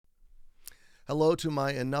Hello to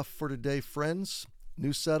my Enough for Today friends.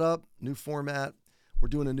 New setup, new format. We're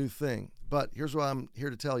doing a new thing. But here's what I'm here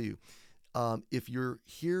to tell you. If you're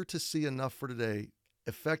here to see Enough for Today,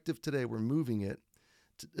 effective today, we're moving it.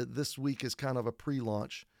 This week is kind of a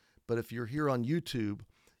pre-launch. But if you're here on YouTube,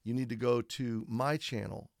 you need to go to my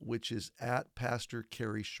channel, which is at Pastor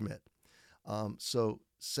Kerry Schmidt. So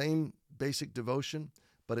same basic devotion,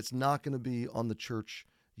 but it's not going to be on the church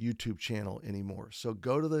YouTube channel anymore. So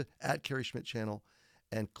go to the at Kerry Schmidt channel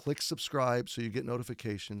and click subscribe so you get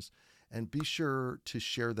notifications, and be sure to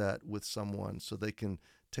share that with someone so they can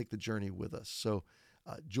take the journey with us. So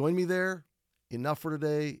join me there. Enough for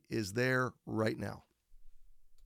Today is there right now.